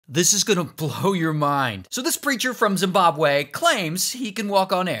This is gonna blow your mind. So this preacher from Zimbabwe claims he can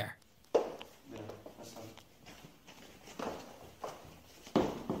walk on air.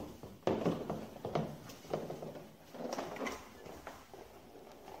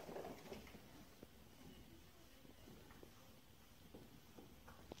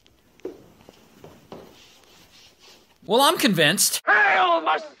 Well, I'm convinced. Hail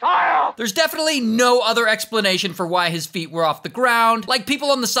Messiah! There's definitely no other explanation for why his feet were off the ground, like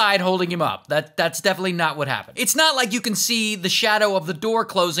people on the side holding him up. That's definitely not what happened. It's not like you can see the shadow of the door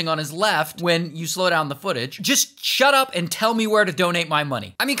closing on his left when you slow down the footage. Just shut up and tell me where to donate my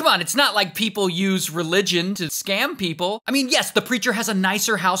money. I mean, come on, it's not like people use religion to scam people. I mean, yes, the preacher has a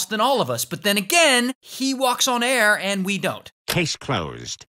nicer house than all of us, but then again, he walks on air and we don't. Case closed.